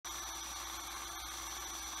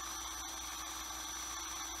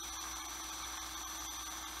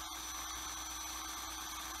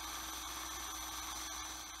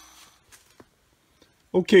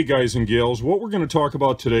Okay, guys and gals, what we're going to talk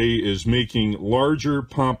about today is making larger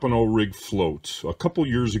Pompano Rig Floats. A couple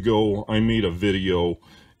years ago, I made a video,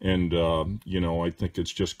 and, I think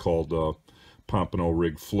it's just called Pompano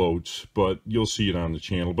Rig Floats, but you'll see it on the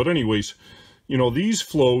channel. But anyways, these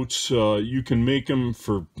floats, you can make them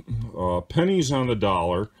for pennies on the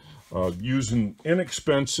dollar, using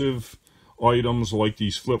inexpensive items like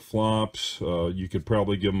these flip-flops. You could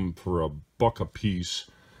probably give them for $1 a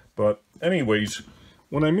piece. But anyways,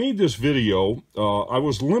 when I made this video, I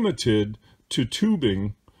was limited to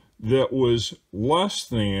tubing that was less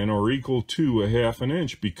than or equal to 1/2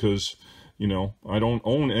 inch because, I don't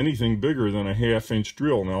own anything bigger than a 1/2 inch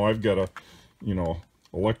drill. Now I've got a,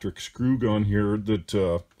 electric screw gun here that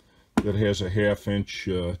that has a 1/2 inch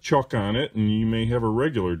chuck on it, and you may have a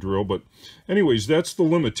regular drill. But anyways, that's the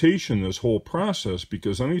limitation this whole process,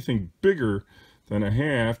 because anything bigger than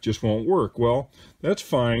 1/2 just won't work. Well, that's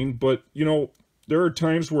fine, but there are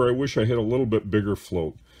times where I wish I had a little bit bigger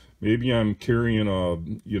float. Maybe I'm carrying a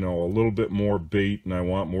little bit more bait and I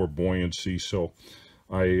want more buoyancy. So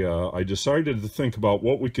I decided to think about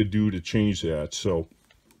what we could do to change that. So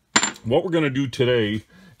what we're going to do today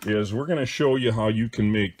is we're going to show you how you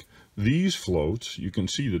can make these floats. You can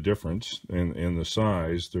see the difference in the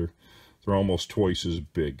size. They're almost twice as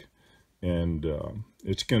big, and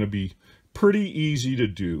it's going to be pretty easy to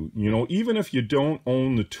do. Even if you don't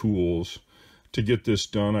own the tools to get this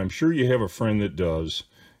done, I'm sure you have a friend that does,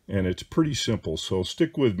 and it's pretty simple. So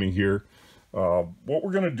stick with me here. What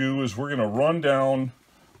we're going to do is we're going to run down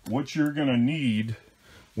what you're going to need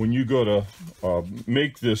when you go to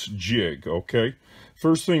make this jig. Okay,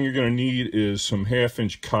 first thing you're going to need is some 1/2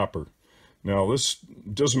 inch copper. Now this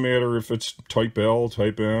doesn't matter if it's type L,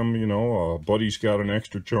 type M, buddy's got an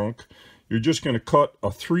extra chunk. You're just going to cut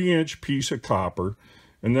a 3-inch piece of copper.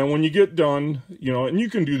 And then when you get done, and you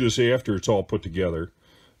can do this after it's all put together,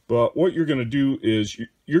 but what you're going to do is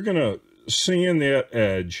you're going to sand that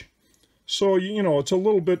edge so, it's a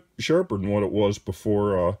little bit sharper than what it was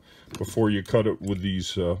before you cut it with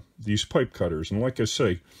these pipe cutters. And like I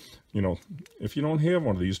say, if you don't have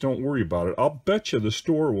one of these, don't worry about it. I'll bet you the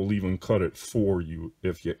store will even cut it for you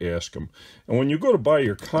if you ask them. And when you go to buy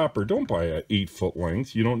your copper, don't buy a 8-foot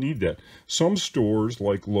length. You don't need that. Some stores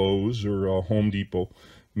like Lowe's or Home Depot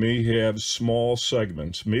may have small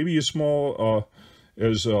segments, maybe as small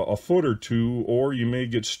as a foot or two, or you may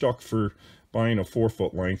get stuck for buying a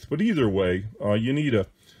 4-foot length. But either way, you need a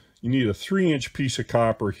 3-inch piece of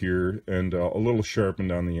copper here, and a little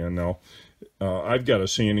sharpened on the end. Now I've got a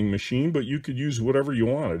sanding machine, but you could use whatever you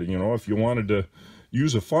wanted. If you wanted to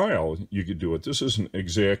use a file, you could do it. This isn't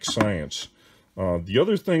exact science. The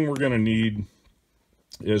other thing we're going to need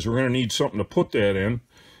is we're going to need something to put that in.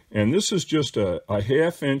 And this is just a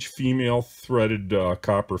 1/2 inch female threaded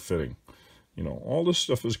copper fitting. All this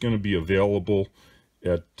stuff is going to be available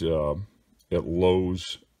at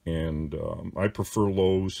Lowe's, and I prefer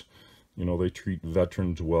Lowe's. They treat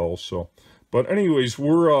veterans well. So, but anyways,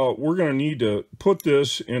 we're going to need to put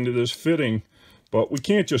this into this fitting, but we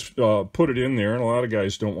can't just put it in there. And a lot of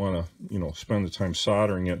guys don't want to, spend the time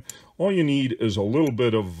soldering it. All you need is a little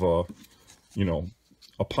bit of,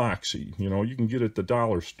 epoxy. You can get it at the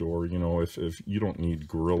dollar store, if you don't need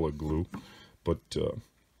Gorilla Glue. But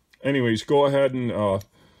anyways, go ahead and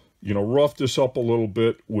rough this up a little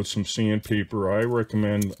bit with some sandpaper. I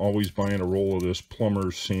recommend always buying a roll of this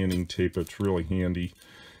plumber's sanding tape. It's really handy.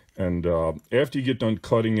 And after you get done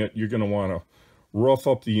cutting it, you're going to want to rough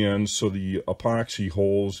up the ends so the epoxy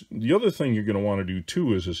holes. The other thing you're going to want to do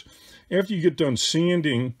too is after you get done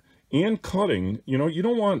sanding and cutting, you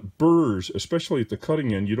don't want burrs, especially at the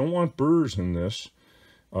cutting end. You don't want burrs in this,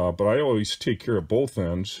 but I always take care of both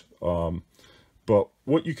ends. But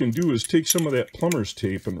what you can do is take some of that plumber's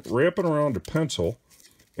tape and wrap it around a pencil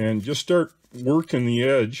and just start working the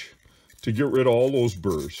edge to get rid of all those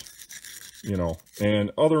burrs,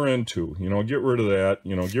 and other end too, get rid of that,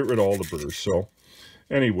 get rid of all the burrs. So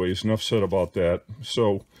anyways, enough said about that.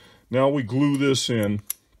 So now we glue this in.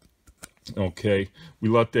 Okay, we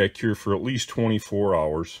let that cure for at least 24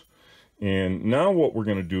 hours. And now what we're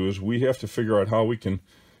going to do is we have to figure out how we can,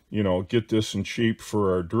 get this in shape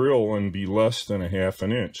for our drill and be less than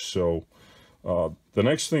 1/2 inch. So the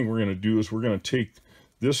next thing we're going to do is we're going to take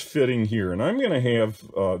this fitting here, and I'm going to have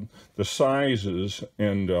the sizes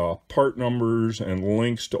and part numbers and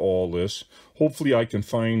links to all this. Hopefully I can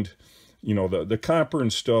find, the copper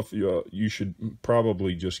and stuff you should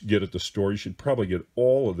probably just get at the store. You should probably get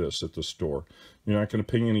all of this at the store. You're not going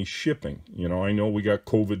to pay any shipping. I know we got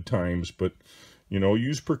COVID times, but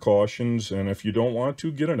use precautions, and if you don't want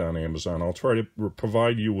to, get it on Amazon. I'll try to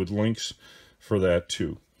provide you with links for that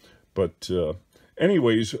too. But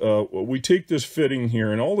anyways, we take this fitting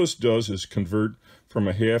here, and all this does is convert from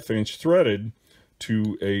a 1/2 inch threaded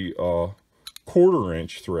to a 1/4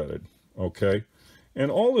 inch threaded, okay? And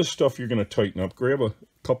all this stuff you're going to tighten up. Grab a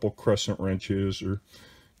couple crescent wrenches or,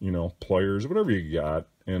 you know, pliers, whatever you got,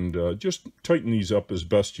 and just tighten these up as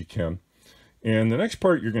best you can. And the next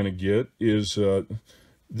part you're going to get is,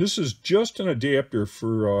 this is just an adapter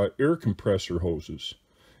for air compressor hoses.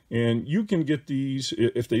 And you can get these,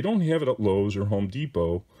 if they don't have it at Lowe's or Home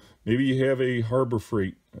Depot, maybe you have a Harbor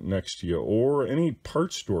Freight next to you, or any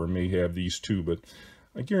parts store may have these too, but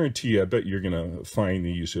I guarantee you, I bet you're going to find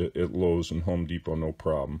these at Lowe's and Home Depot, no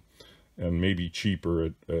problem. And maybe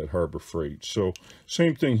cheaper at Harbor Freight. So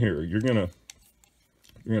same thing here. You're gonna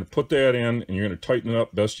put that in, and you're gonna tighten it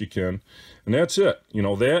up best you can, and that's it. You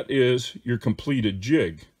know, that is your completed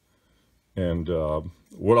jig. And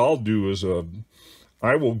what I'll do is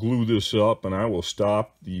I will glue this up, and I will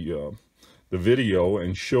stop the video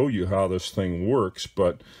and show you how this thing works.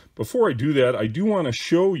 But before I do that, I do want to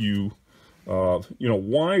show you, you know,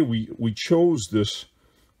 why we chose this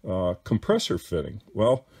compressor fitting.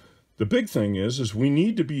 Well, the big thing is we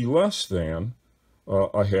need to be less than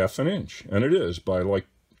a 1/2 inch, and it is by like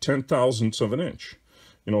 10/1000ths of an inch.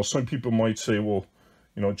 You know, some people might say, well,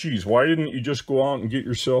 you know, geez, why didn't you just go out and get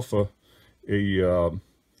yourself a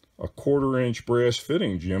 1/4 inch brass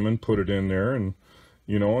fitting, Jim, and put it in there, and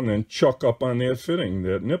you know, and then chuck up on that fitting,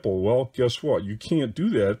 that nipple? Well, guess what? You can't do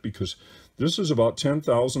that because this is about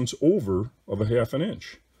 10/1000ths over of a 1/2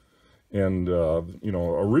 inch. And, you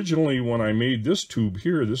know, originally when I made this tube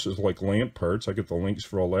here, this is like lamp parts. I get the links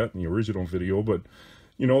for all that in the original video. But,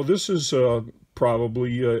 you know, this is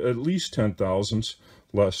probably at least 10/1000ths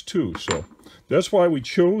less too. So that's why we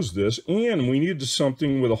chose this. And we needed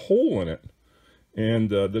something with a hole in it. And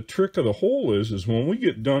the trick of the hole is when we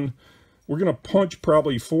get done, we're going to punch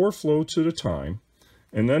probably 4 floats at a time.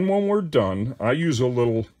 And then when we're done, I use a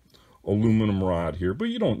little aluminum rod here, but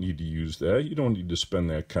you don't need to use that. You don't need to spend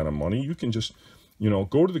that kind of money. You can just, you know,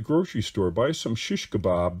 go to the grocery store, buy some shish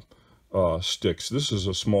kebab sticks. This is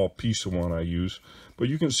a small piece of one I use, but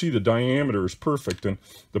you can see the diameter is perfect. And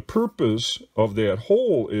the purpose of that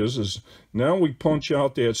hole is now we punch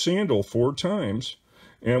out that sandal 4 times,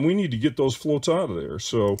 and we need to get those floats out of there.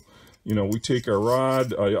 So, you know, we take our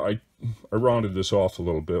rod. I rounded this off a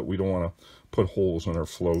little bit. We don't want to put holes in our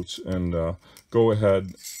floats, and go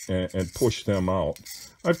ahead and push them out.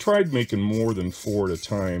 I've tried making more than 4 at a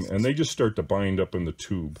time, and they just start to bind up in the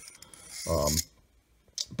tube.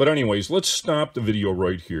 But anyways, let's stop the video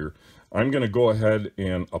right here. I'm going to go ahead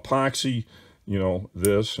and epoxy, you know,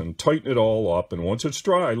 this and tighten it all up, and once it's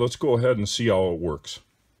dry, let's go ahead and see how it works.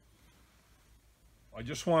 I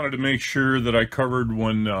just wanted to make sure that I covered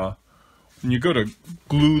when you go to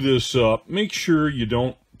glue this up, make sure you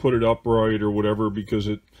don't put it upright or whatever, because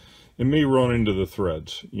it may run into the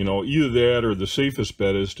threads. You know, either that or the safest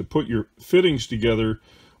bet is to put your fittings together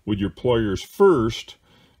with your pliers first,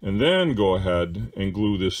 and then go ahead and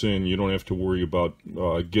glue this in. You don't have to worry about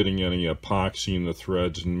getting any epoxy in the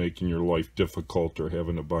threads and making your life difficult or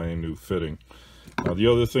having to buy a new fitting.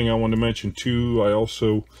 The other thing I want to mention too, I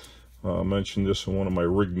also mentioned this in one of my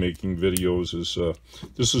rig making videos, is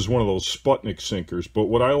this is one of those Sputnik sinkers, but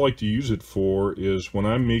what I like to use it for is when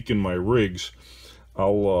I'm making my rigs,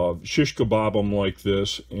 I'll shish kebab them like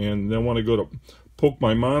this, and then when I go to poke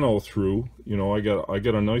my mono through, you know, I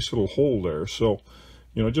got a nice little hole there. So,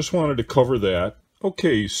 you know, just wanted to cover that.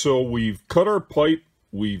 Okay, so we've cut our pipe,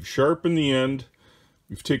 we've sharpened the end,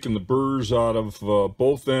 we've taken the burrs out of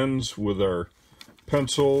both ends with our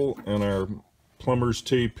pencil and our plumber's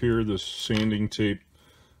tape here, this sanding tape.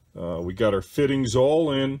 We got our fittings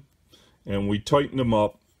all in, and we tightened them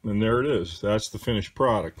up, and there it is. That's the finished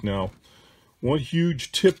product. Now, one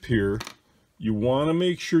huge tip here, you want to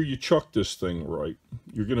make sure you chuck this thing right.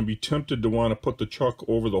 You're going to be tempted to want to put the chuck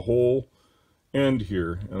over the whole end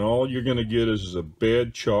here, and all you're going to get is a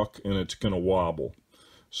bad chuck, and it's going to wobble.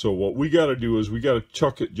 So what we got to do is we got to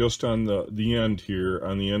chuck it just on the end here,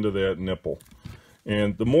 on the end of that nipple.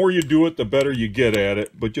 And the more you do it, the better you get at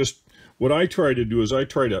it. But just what I try to do is I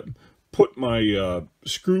try to put my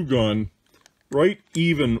screw gun right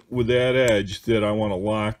even with that edge that I want to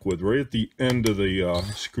lock with, right at the end of the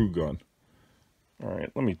screw gun. All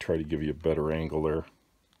right, let me try to give you a better angle there.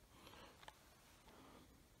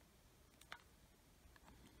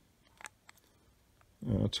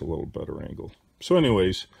 That's a little better angle. So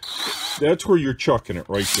anyways, that's where you're chucking it,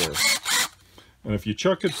 right there. And if you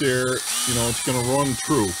chuck it there, you know, it's going to run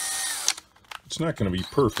true. It's not going to be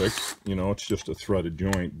perfect, you know, it's just a threaded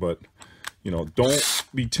joint, but, you know, don't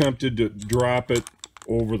be tempted to drop it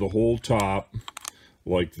over the whole top.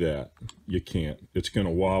 like that. You can't. It's going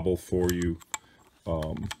to wobble for you.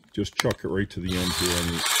 Just chuck it right to the end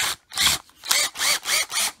here.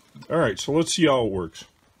 All right, so let's see how it works.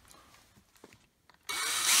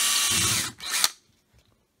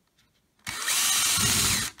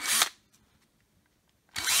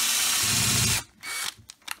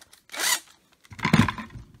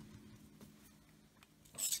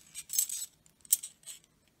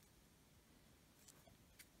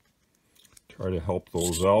 Try to help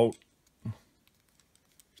those out.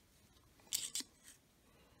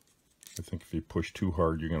 I think if you push too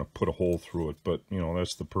hard, you're going to put a hole through it. But, you know,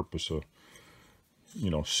 that's the purpose of,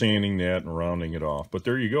 you know, sanding that and rounding it off. But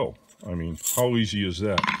there you go. I mean, how easy is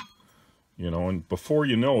that? You know, and before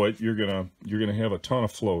you know it, you're gonna have a ton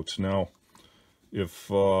of floats. Now, if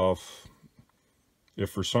for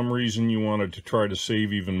some reason you wanted to try to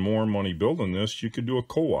save even more money building this, you could do a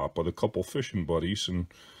co-op with a couple fishing buddies and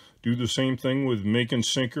do the same thing with making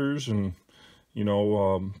sinkers and, you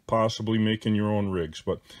know, possibly making your own rigs.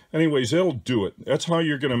 But anyways, that'll do it. That's how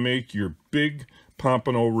you're going to make your big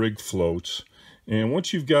Pompano Rig Floats. And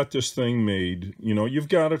once you've got this thing made, you know, you've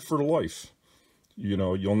got it for life. You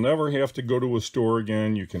know, you'll never have to go to a store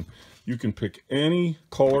again. You can pick any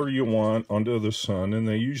color you want under the sun, and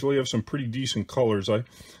they usually have some pretty decent colors.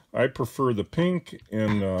 I prefer the pink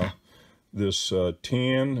and this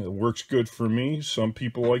tan. It works good for me. Some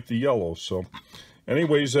people like the yellow. So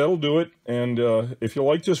anyways, that'll do it. And if you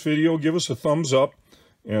like this video, give us a thumbs up,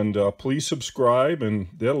 and please subscribe, and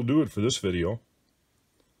that'll do it for this video.